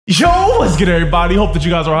Yo, what's good everybody? Hope that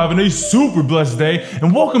you guys are having a super blessed day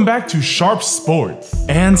and welcome back to SharpeSports.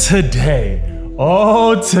 And today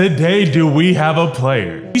do we have a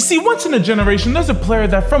player. You see, once in a generation, there's a player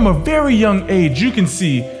that from a very young age, you can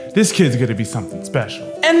see this kid's gonna be something special.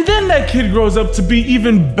 And then that kid grows up to be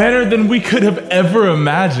even better than we could have ever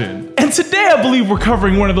imagined. And today I believe we're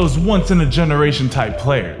covering one of those once in a generation type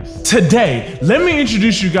players. Today, let me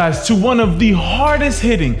introduce you guys to one of the hardest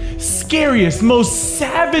hitting, scariest, most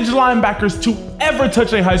savage linebackers to ever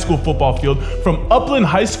touch a high school football field from Upland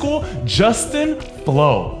High School, Justin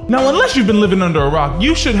FLOWE. Now, unless you've been living under a rock,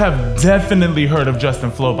 you should have definitely heard of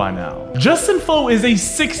Justin FLOWE by now. Justin FLOWE is a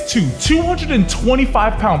 6'2",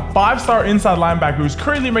 225-pound, 5-star inside linebacker who's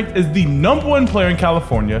currently ranked as the #1 player in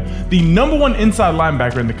California, the #1 inside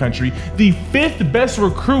linebacker in the country, the 5th best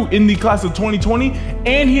recruit in the class of 2020,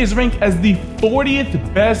 and he is ranked as the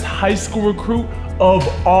 40th best high school recruit of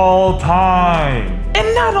all time.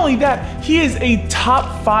 And not only that, he is a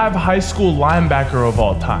top 5 high school linebacker of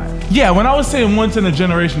all time. Yeah, when I was saying once in a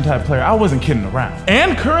generation type player, I wasn't kidding around.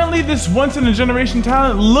 And currently this once in a generation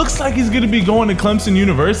talent looks like he's gonna be going to Clemson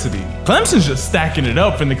University. Clemson's just stacking it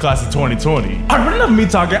up in the class of 2020. All right, but enough of me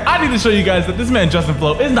talking. I need to show you guys that this man Justin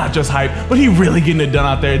FLOWE is not just hype, but he really getting it done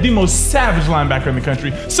out there. The most savage linebacker in the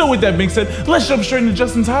country. So with that being said, let's jump straight into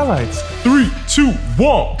Justin's highlights. 3, 2,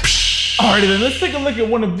 1. Alrighty then, let's take a look at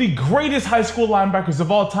one of the greatest high school linebackers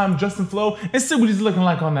of all time, Justin FLOWE, and see what he's looking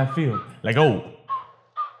like on that field. Like, oh,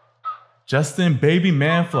 Justin baby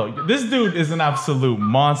man FLOWE. This dude is an absolute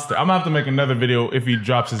monster. I'm gonna have to make another video if he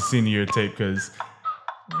drops his senior year tape, because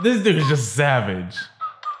this dude is just savage.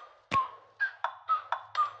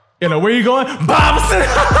 You know, where you going? Bobson!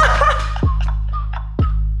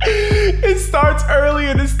 It starts early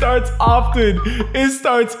and it starts often. It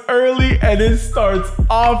starts early and it starts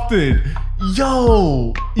often.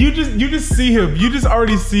 Yo, you just see him. You just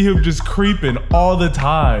already see him just creeping all the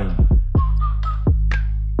time.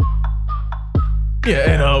 Yeah,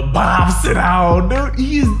 and Bob, sit down, dude.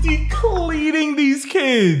 He is decleaning these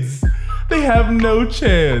kids. They have no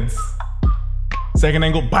chance. Second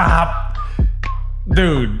angle, Bob.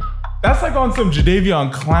 Dude, that's like on some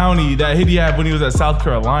Jadeveon Clowney, that hit he had when he was at South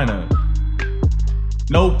Carolina.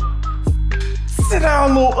 Nope. Sit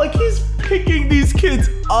down, little. Like, he's picking these kids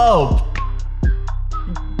up.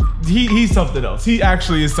 He's something else. He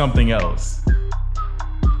actually is something else.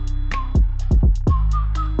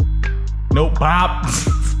 Nope, Bob.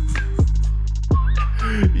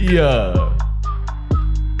 Yeah.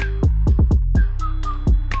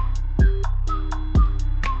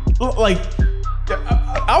 Like,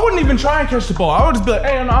 I wouldn't even try and catch the ball. I would just be like,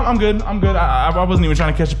 hey, I'm good. I'm good. I wasn't even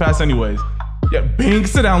trying to catch the pass anyways. Yeah, bang,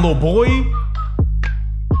 sit down, little boy.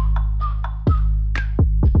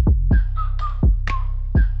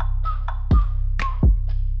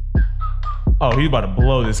 Oh, he's about to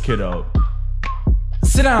blow this kid up.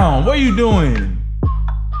 Sit down, what are you doing?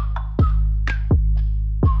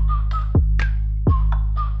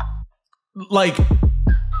 Like,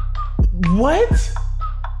 what?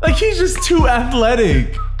 Like, he's just too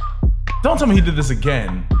athletic. Don't tell me he did this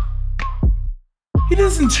again. He did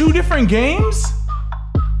this in 2 different games?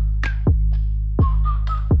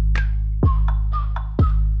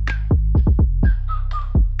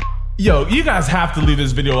 Yo, you guys have to leave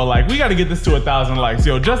this video a like. We gotta get this to 1,000 likes.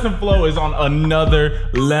 Yo, Justin FLOWE is on another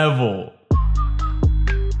level.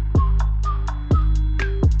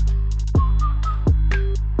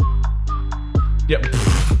 Yep.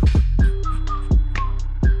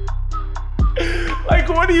 Like,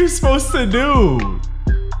 what are you supposed to do?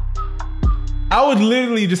 I would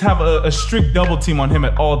literally just have a strict double team on him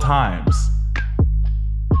at all times.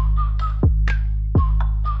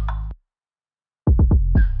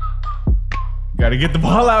 Gotta get the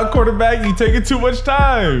ball out, quarterback. You taking too much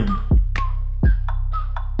time.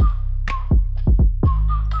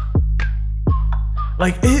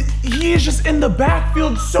 Like, he is just in the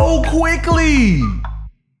backfield so quickly.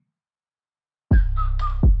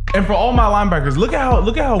 And for all my linebackers, look at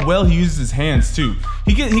how well he uses his hands too.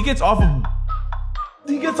 He gets off of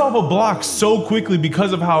blocks so quickly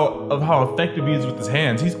because of how effective he is with his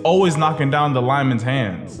hands. He's always knocking down the lineman's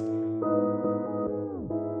hands.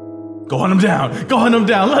 Go hunt him down. Go hunt him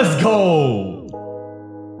down. Let's go.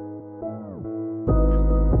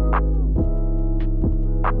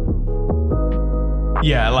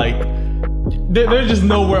 Yeah, like, there's just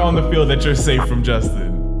nowhere on the field that you're safe from Justin.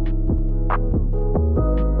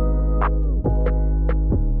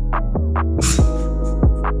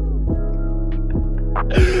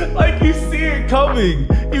 Like, you see it coming.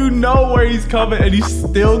 You know where he's coming and you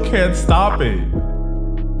still can't stop it.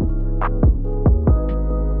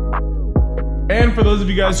 And And for those of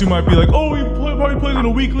you guys who might be like, oh, he probably plays in a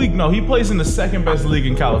weak league. No, he plays in the second best league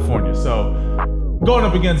in California. So going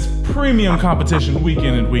up against premium competition week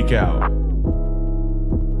in and week out.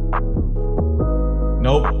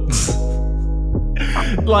 Nope.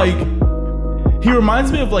 Like, he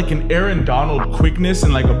reminds me of like an Aaron Donald quickness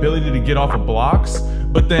and like ability to get off of blocks,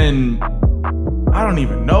 but then I don't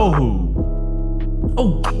even know who.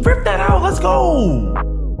 Oh, rip that out, let's go.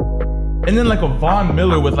 And then like a Von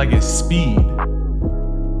Miller with like his speed.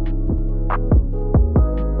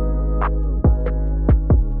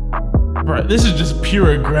 Bro, this is just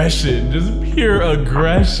pure aggression, just pure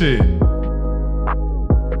aggression.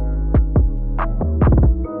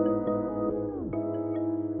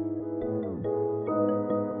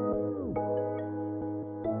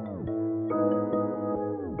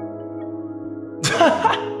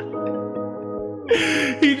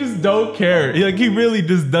 He just don't care. He really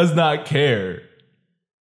just does not care.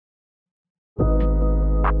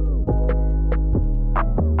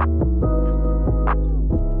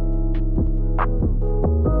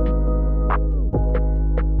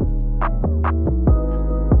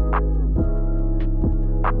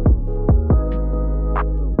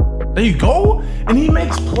 There you go. And he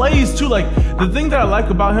makes plays too. Like, the thing that I like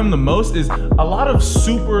about him the most is a lot of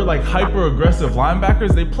super like hyper aggressive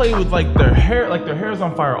linebackers, they play with like their hair's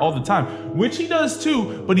on fire all the time, which he does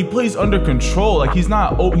too, but he plays under control. Like he's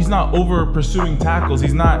not over pursuing tackles.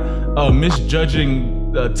 He's not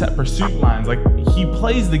misjudging pursuit lines. Like he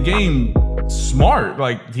plays the game smart.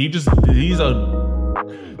 Like there's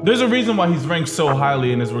a reason why he's ranked so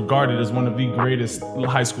highly and is regarded as one of the greatest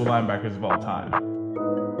high school linebackers of all time.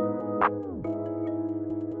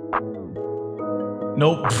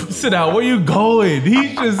 Nope, sit down, where you going?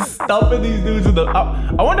 He's just stuffing these dudes in the...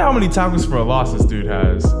 I wonder how many tackles for a loss this dude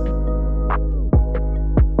has.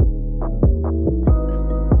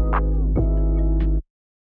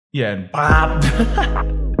 Yeah, and bop.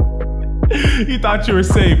 You thought you were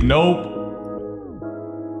safe, nope.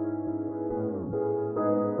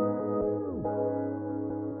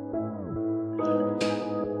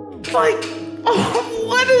 Like, oh,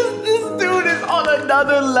 what is this dude is on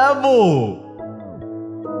another level?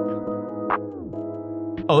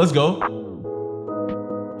 Oh, let's go.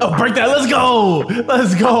 Oh, break that, let's go.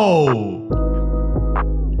 Let's go.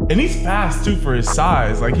 And he's fast too for his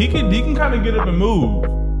size. Like he can kind of get up and move.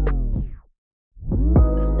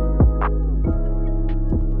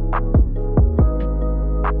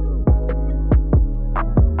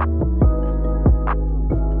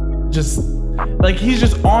 Just like he's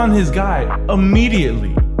just on his guy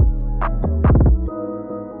immediately.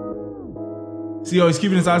 See, he's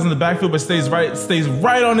keeping his eyes on the backfield, but stays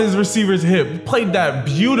right on his receiver's hip. Played that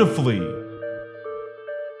beautifully.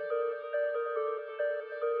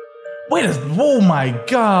 Wait a, oh my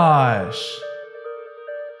gosh.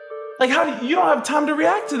 Like you don't have time to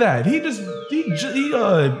react to that. He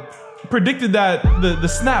predicted that, the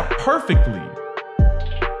snap perfectly.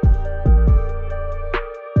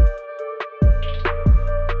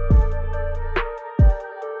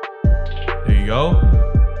 There you go.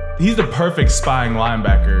 He's the perfect spying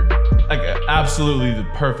linebacker. Like, absolutely the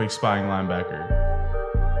perfect spying linebacker.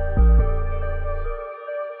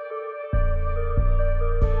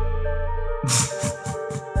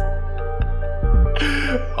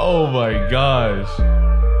 Oh my gosh.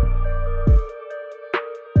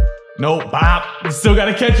 Nope, bop. You still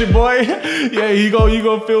gotta catch it, boy. Yeah, you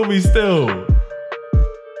go feel me still.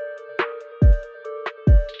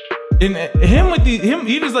 And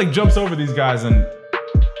he just like jumps over these guys and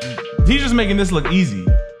he's just making this look easy.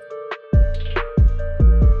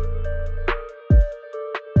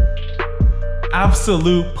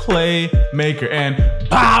 Absolute playmaker and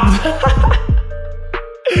pop.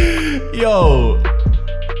 Yo,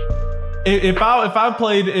 if I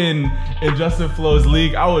played in Justin Flowe's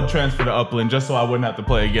league, I would transfer to Upland just so I wouldn't have to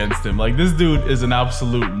play against him. Like this dude is an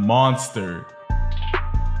absolute monster.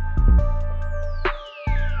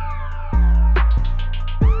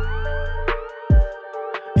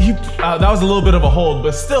 That was a little bit of a hold,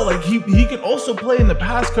 but still, like he can also play in the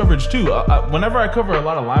pass coverage too. Whenever I cover a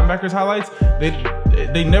lot of linebackers highlights,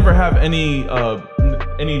 they never have any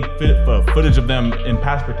footage of them in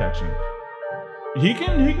pass protection. He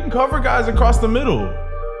can cover guys across the middle.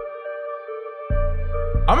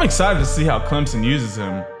 I'm excited to see how Clemson uses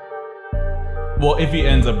him. Well, if he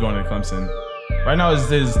ends up going to Clemson. Right now,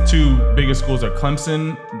 his two biggest schools are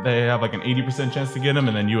Clemson. They have like an 80% chance to get him,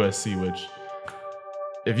 and then USC, which.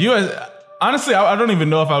 If honestly, I don't even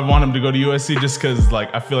know if I'd want him to go to USC just because,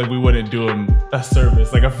 like, I feel like we wouldn't do him a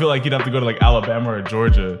service. Like, I feel like he'd have to go to, like, Alabama or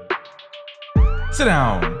Georgia. Sit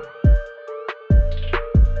down.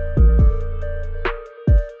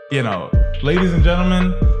 You know, ladies and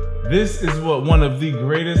gentlemen, this is what one of the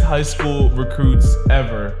greatest high school recruits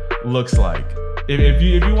ever looks like. If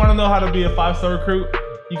you want to know how to be a 5-star recruit,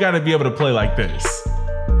 you got to be able to play like this.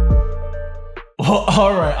 Well,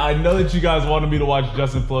 all right, I know that you guys wanted me to watch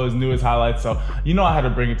Justin FLOWE's newest highlights, so you know I had to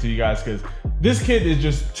bring it to you guys because this kid is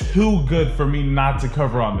just too good for me not to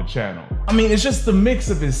cover on the channel. I mean, it's just the mix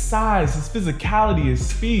of his size, his physicality, his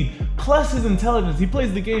speed, plus his intelligence. He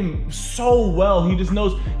plays the game so well. He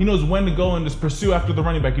knows when to go and just pursue after the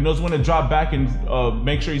running back. He knows when to drop back and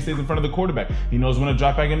make sure he stays in front of the quarterback. He knows when to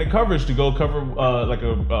drop back into coverage to go cover like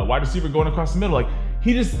a wide receiver going across the middle. Like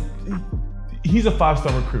he's a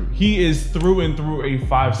 5-star recruit. He is through and through a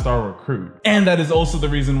 5-star recruit. And that is also the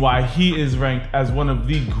reason why he is ranked as one of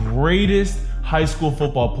the greatest high school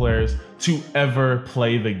football players to ever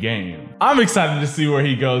play the game. I'm excited to see where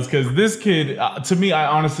he goes because this kid, to me, I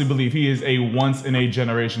honestly believe he is a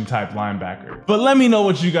once-in-a-generation type linebacker. But let me know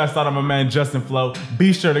what you guys thought of my man Justin FLOWE.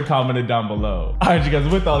 Be sure to comment it down below. All right, you guys,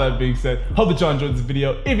 with all that being said, hope that y'all enjoyed this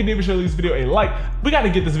video. If you did, be sure to leave this video a like. We got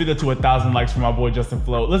to get this video to 1,000 likes for my boy Justin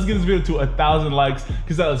FLOWE. Let's get this video to 1,000 likes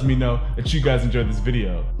because that lets me know that you guys enjoyed this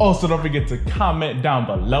video. Also, don't forget to comment down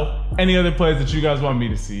below any other plays that you guys want me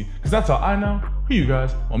to see because that's all I know who you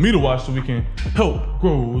guys want me to watch so we can help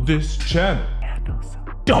grow this channel.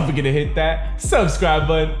 Don't forget to hit that subscribe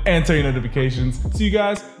button and turn your notifications so you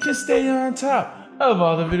guys can stay on top of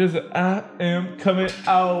all the videos that I am coming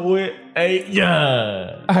out with.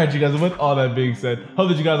 Alright, you guys, with all that being said, hope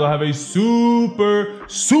that you guys all have a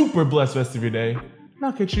super blessed rest of your day. And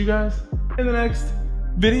I'll catch you guys in the next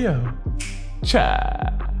video.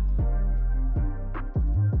 Ciao.